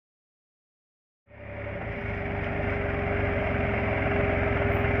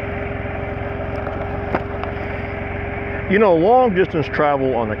You know, long distance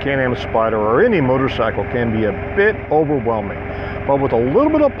travel on the Can-Am Spyder or any motorcycle can be a bit overwhelming, but with a little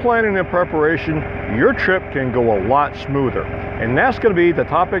bit of planning and preparation, your trip can go a lot smoother. And that's going to be the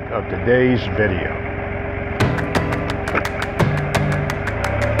topic of today's video.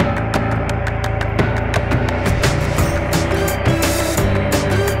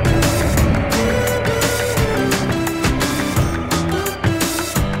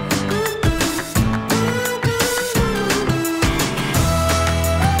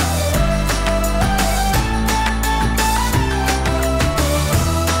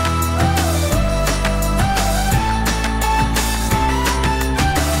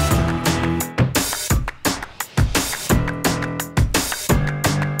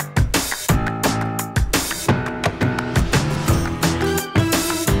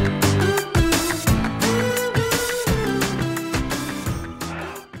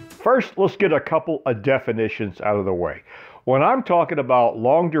 First, let's get a couple of definitions out of the way. When I'm talking about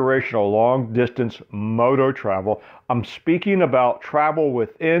long duration or long distance moto travel, I'm speaking about travel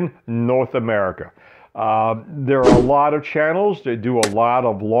within North America. There are a lot of channels that do a lot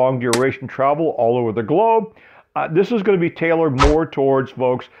of long duration travel all over the globe. This is going to be tailored more towards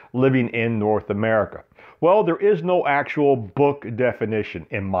folks living in North America. Well, there is no actual book definition.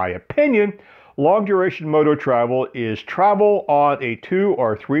 In my opinion, long duration moto travel is travel on a 2-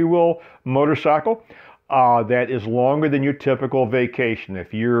 or 3-wheel motorcycle that is longer than your typical vacation.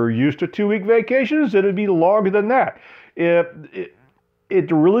 If you're used to 2-week vacations, it'd be longer than that.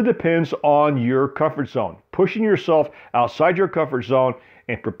 It really depends on your comfort zone, pushing yourself outside your comfort zone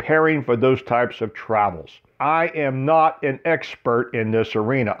and preparing for those types of travels. I am not an expert in this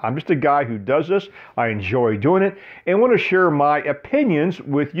arena. I'm just a guy who does this. I enjoy doing it and want to share my opinions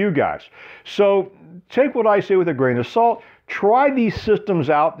with you guys. So take what I say with a grain of salt. Try these systems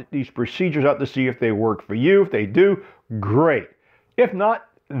out, these procedures out to see if they work for you. If they do, great. If not,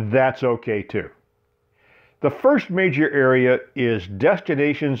 that's okay too. The first major area is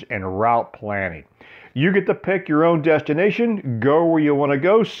destinations and route planning. You get to pick your own destination, go where you want to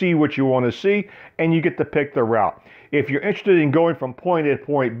go, see what you want to see, and you get to pick the route. If you're interested in going from point A to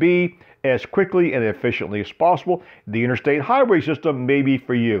point B as quickly and efficiently as possible, the interstate highway system may be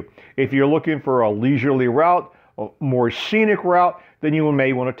for you. If you're looking for a leisurely route, a more scenic route, then you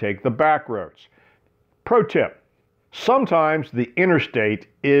may want to take the back roads. Pro tip, sometimes the interstate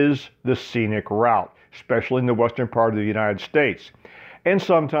is the scenic route, especially in the western part of the United States, and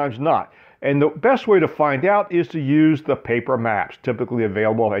sometimes not. And the best way to find out is to use the paper maps, typically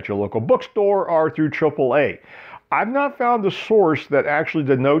available at your local bookstore or through AAA. I've not found the source that actually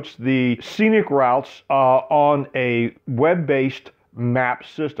denotes the scenic routes on a web-based map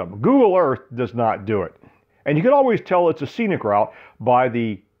system. Google Earth does not do it. And you can always tell it's a scenic route by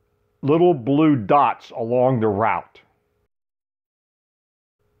the little blue dots along the route.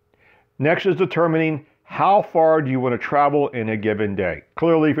 Next is determining how far do you want to travel in a given day.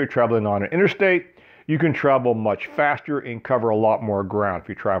 Clearly, if you're traveling on an interstate, you can travel much faster and cover a lot more ground. If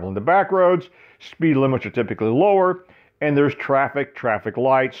you're traveling the back roads, speed limits are typically lower, and there's traffic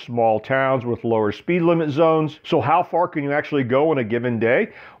lights, small towns with lower speed limit zones. So how far can you actually go in a given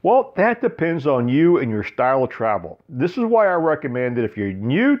day? Well, that depends on you and your style of travel. This is why I recommend that if you're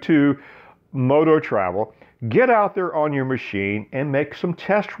new to moto travel, get out there on your machine and make some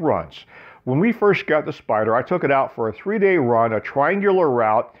test runs. When we first got the Spyder, I took it out for a 3-day run, a triangular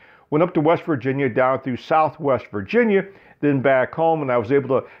route, went up to West Virginia, down through Southwest Virginia, then back home, and I was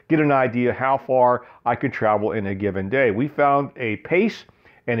able to get an idea how far I could travel in a given day. We found a pace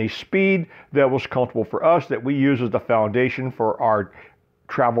and a speed that was comfortable for us that we use as the foundation for our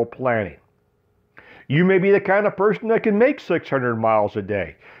travel planning. You may be the kind of person that can make 600 miles a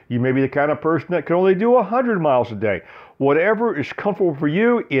day. You may be the kind of person that can only do 100 miles a day. Whatever is comfortable for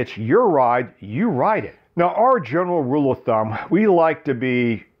you, it's your ride, you ride it. Now, our general rule of thumb, we like to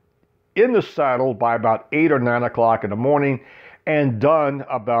be in the saddle by about 8 or 9 o'clock in the morning and done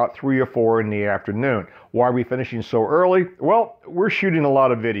about 3 or 4 in the afternoon. Why are we finishing so early? Well, we're shooting a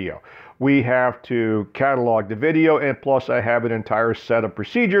lot of video. We have to catalog the video, and plus I have an entire set of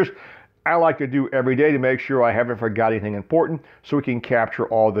procedures I like to do every day to make sure I haven't forgot anything important so we can capture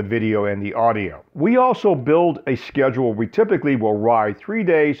all the video and the audio. We also build a schedule. We typically will ride 3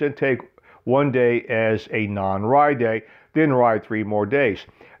 days and take 1 day as a non-ride day, then ride 3 more days.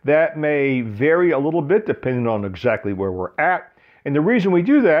 That may vary a little bit depending on exactly where we're at. And the reason we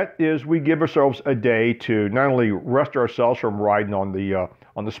do that is we give ourselves a day to not only rest ourselves from riding on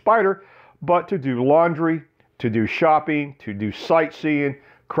the Spyder, but to do laundry, to do shopping, to do sightseeing,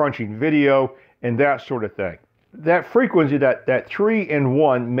 crunching video, and that sort of thing. That frequency, that 3 and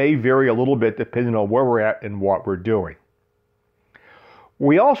 1 may vary a little bit depending on where we're at and what we're doing.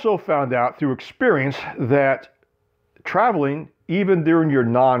 We also found out through experience that traveling, even during your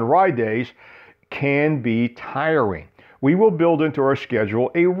non-ride days, can be tiring. We will build into our schedule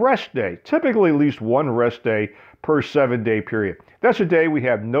a rest day, typically at least one rest day per 7-day period. That's a day we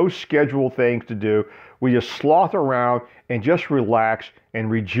have no scheduled things to do. We just sloth around and just relax and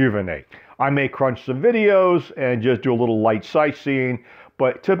rejuvenate. I may crunch some videos and just do a little light sightseeing,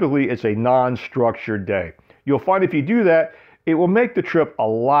 but typically it's a non-structured day. You'll find if you do that, it will make the trip a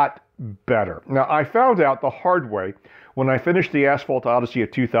lot better. Now, I found out the hard way when I finished the Asphalt Odyssey of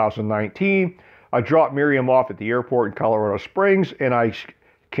 2019. I dropped Miriam off at the airport in Colorado Springs, and I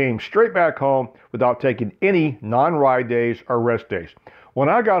came straight back home without taking any non-ride days or rest days. When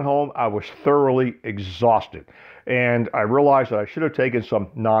I got home, I was thoroughly exhausted, and I realized that I should have taken some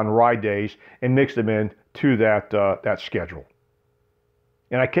non-ride days and mixed them in to that schedule.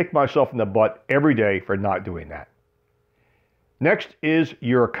 And I kicked myself in the butt every day for not doing that. Next is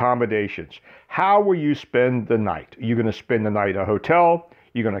your accommodations. How will you spend the night? Are you going to spend the night in a hotel? Are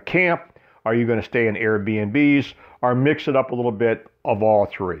you going to camp? Are you going to stay in Airbnbs? Or mix it up a little bit of all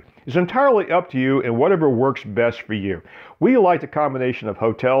three? It's entirely up to you and whatever works best for you. We like the combination of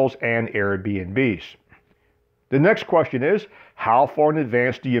hotels and Airbnbs. The next question is, how far in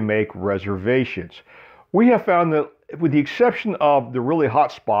advance do you make reservations? We have found that with the exception of the really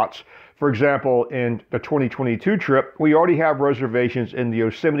hot spots, for example, in the 2022 trip, we already have reservations in the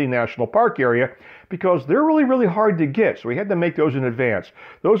Yosemite National Park area because they're really, really hard to get. So we had to make those in advance.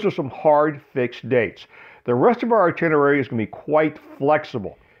 Those are some hard fixed dates. The rest of our itinerary is going to be quite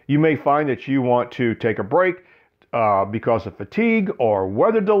flexible. You may find that you want to take a break because of fatigue or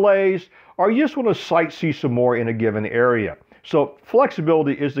weather delays, or you just want to sightsee some more in a given area. So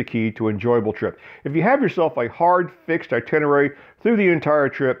flexibility is the key to an enjoyable trip. If you have yourself a hard fixed itinerary through the entire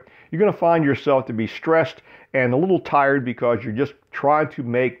trip, you're going to find yourself to be stressed and a little tired because you're just trying to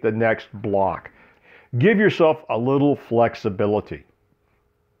make the next block. Give yourself a little flexibility.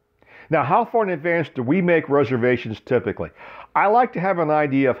 Now, how far in advance do we make reservations typically? I like to have an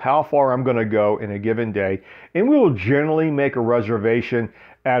idea of how far I'm going to go in a given day, and we will generally make a reservation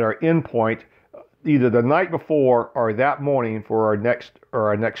at our endpoint either the night before or that morning for our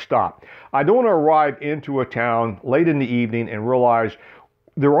next stop. I don't want to arrive into a town late in the evening and realize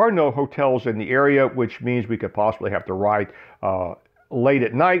there are no hotels in the area, which means we could possibly have to ride late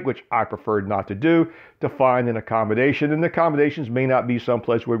at night, which I prefer not to do, to find an accommodation. And the accommodations may not be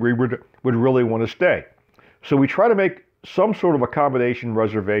someplace where we would really want to stay. So we try to make some sort of accommodation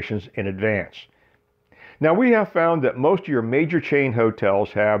reservations in advance. Now, we have found that most of your major chain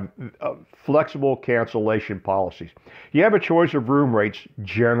hotels have flexible cancellation policies. You have a choice of room rates,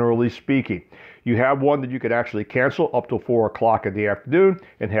 generally speaking. You have one that you could actually cancel up till 4 o'clock in the afternoon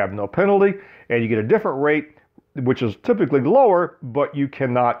and have no penalty, and you get a different rate, which is typically lower, but you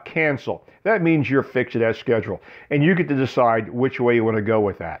cannot cancel. That means you're fixed at that schedule, and you get to decide which way you want to go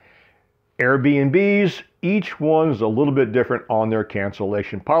with that. Airbnbs, each one's a little bit different on their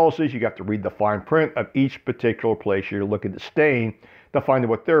cancellation policies. You got to read the fine print of each particular place you're looking at staying to find out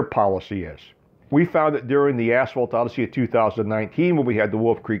what their policy is. We found that during the Asphalt Odyssey of 2019, when we had the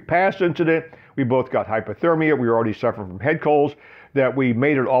Wolf Creek Pass incident, we both got hypothermia. We were already suffering from head colds, that we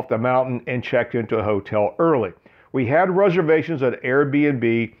made it off the mountain and checked into a hotel early. We had reservations at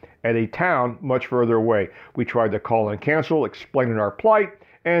Airbnb at a town much further away. We tried to call and cancel, explaining our plight,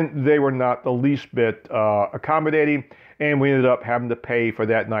 and they were not the least bit accommodating, and we ended up having to pay for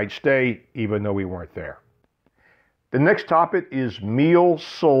that night's stay, even though we weren't there. The next topic is meal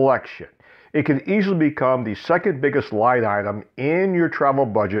selection. It can easily become the second biggest line item in your travel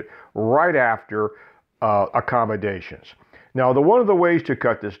budget right after accommodations. Now, one of the ways to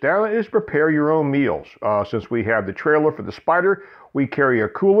cut this down is prepare your own meals. Since we have the trailer for the Spyder, we carry a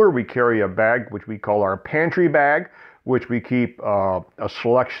cooler, we carry a bag, which we call our pantry bag, which we keep a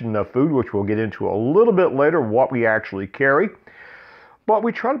selection of food, which we'll get into a little bit later, what we actually carry. But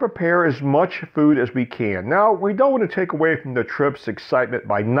we try to prepare as much food as we can. Now, we don't want to take away from the trip's excitement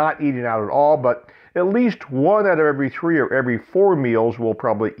by not eating out at all, but at least 1 out of every 3 or every 4 meals we'll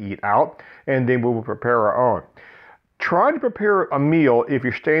probably eat out, and then we will prepare our own. Trying to prepare a meal if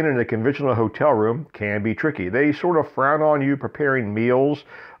you're staying in a conventional hotel room can be tricky. They sort of frown on you preparing meals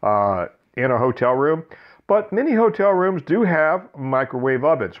in a hotel room, but many hotel rooms do have microwave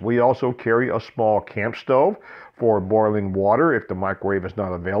ovens. We also carry a small camp stove for boiling water if the microwave is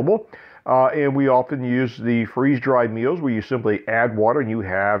not available. And we often use the freeze-dried meals where you simply add water and you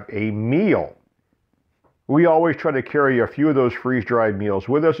have a meal. We always try to carry a few of those freeze-dried meals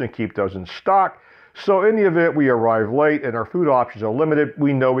with us and keep those in stock. So in the event we arrive late and our food options are limited,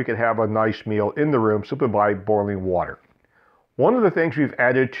 we know we can have a nice meal in the room simply by boiling water. One of the things we've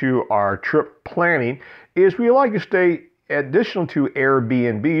added to our trip planning is we like to stay, additional to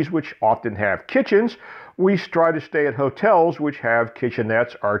Airbnbs, which often have kitchens, we try to stay at hotels which have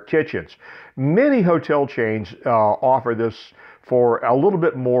kitchenettes or kitchens. Many hotel chains offer this for a little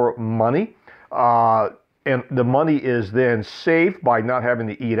bit more money, and the money is then saved by not having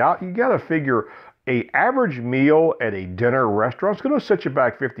to eat out. You got to figure an average meal at a dinner restaurant is going to set you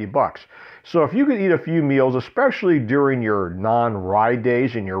back $50. So if you can eat a few meals, especially during your non-ride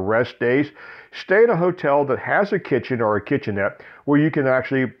days and your rest days, stay at a hotel that has a kitchen or a kitchenette where you can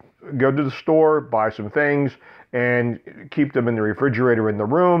actually go to the store, buy some things, and keep them in the refrigerator in the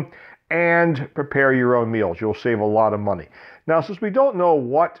room, and prepare your own meals. You'll save a lot of money. Now, since we don't know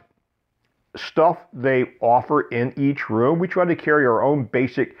what stuff they offer in each room, we try to carry our own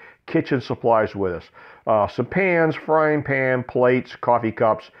basic kitchen supplies with us. Some pans, frying pan, plates, coffee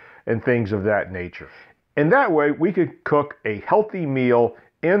cups, and things of that nature. And that way we could cook a healthy meal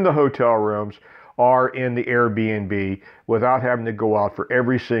in the hotel rooms or in the Airbnb without having to go out for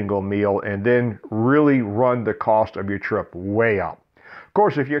every single meal and then really run the cost of your trip way up. Of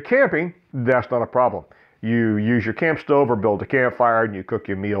course, if you're camping, that's not a problem. You use your camp stove or build a campfire and you cook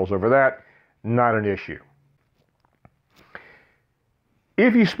your meals over that. Not an issue.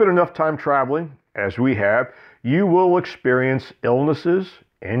 If you spend enough time traveling, as we have, you will experience illnesses,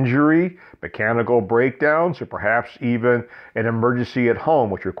 injury, mechanical breakdowns, or perhaps even an emergency at home,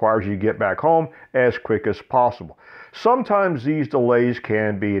 which requires you to get back home as quick as possible. Sometimes these delays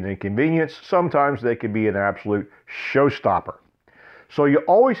can be an inconvenience. Sometimes they can be an absolute showstopper. So you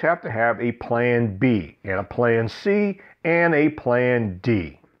always have to have a plan B and a plan C and a plan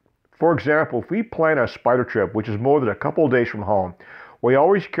D. For example, if we plan a Spyder trip, which is more than a couple of days from home, we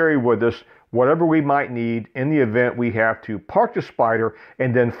always carry with us whatever we might need in the event we have to park the Spyder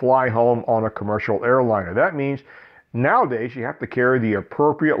and then fly home on a commercial airliner. That means nowadays you have to carry the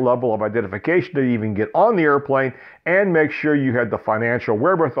appropriate level of identification to even get on the airplane and make sure you had the financial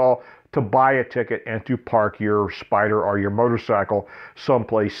wherewithal to buy a ticket and to park your Spyder or your motorcycle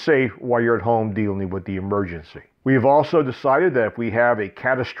someplace safe while you're at home dealing with the emergency. We've also decided that if we have a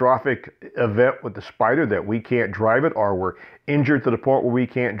catastrophic event with the Spyder that we can't drive it, or we're injured to the point where we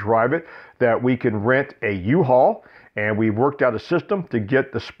can't drive it, that we can rent a U-Haul, and we've worked out a system to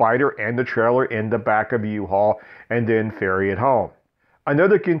get the Spyder and the trailer in the back of the U-Haul and then ferry it home.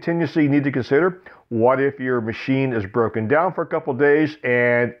 Another contingency you need to consider: what if your machine is broken down for a couple of days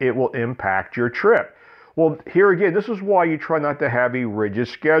and it will impact your trip? Well, here again, this is why you try not to have a rigid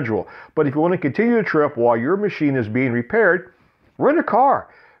schedule. But if you want to continue the trip while your machine is being repaired, rent a car.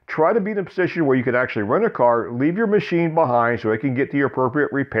 Try to be in a position where you can actually rent a car, leave your machine behind so it can get the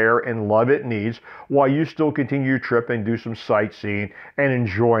appropriate repair and love it needs while you still continue your trip and do some sightseeing and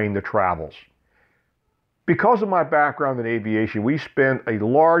enjoying the travels. Because of my background in aviation, we spend a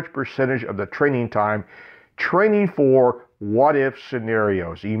large percentage of the training time training for what-if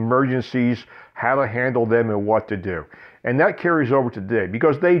scenarios, emergencies, how to handle them, and what to do. And that carries over to today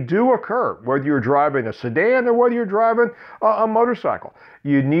because they do occur, whether you're driving a sedan or whether you're driving a motorcycle.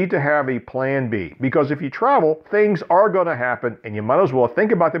 You need to have a plan B because if you travel, things are going to happen and you might as well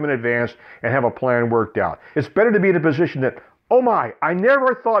think about them in advance and have a plan worked out. It's better to be in a position that, oh my, I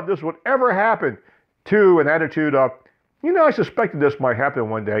never thought this would ever happen, to an attitude of, you know, I suspected this might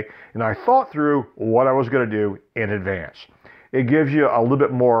happen one day, and I thought through what I was going to do in advance. It gives you a little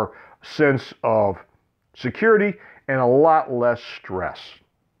bit more sense of security and a lot less stress.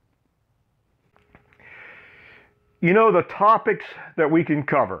 You know, the topics that we can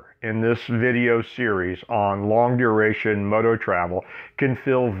cover in this video series on long duration moto travel can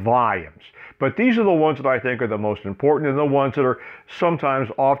fill volumes. But these are the ones that I think are the most important and the ones that are sometimes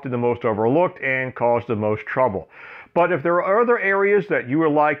often the most overlooked and cause the most trouble. But if there are other areas that you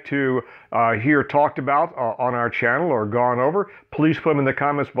would like to hear talked about on our channel or gone over, please put them in the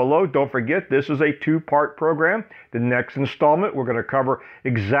comments below. Don't forget, this is a two-part program. The next installment, we're going to cover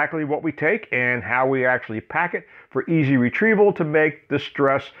exactly what we take and how we actually pack it for easy retrieval to make the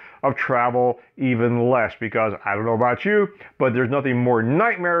stress of travel even less. Because I don't know about you, but there's nothing more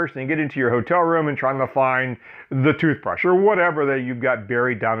nightmarish than getting into your hotel room and trying to find the toothbrush or whatever that you've got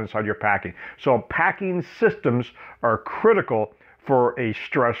buried down inside your packing. So packing systems are critical for a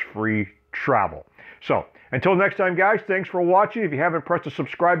stress-free travel. So until next time, guys, thanks for watching. If you haven't pressed the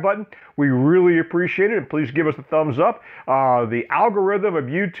subscribe button, we really appreciate it. And please give us a thumbs up. The algorithm of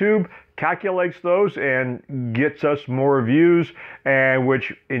YouTube calculates those and gets us more views, and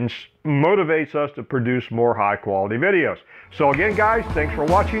which motivates us to produce more high-quality videos. So again, guys, thanks for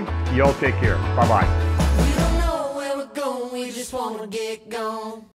watching. Y'all take care. Bye-bye. We don't know where we're going, we just want to get gone.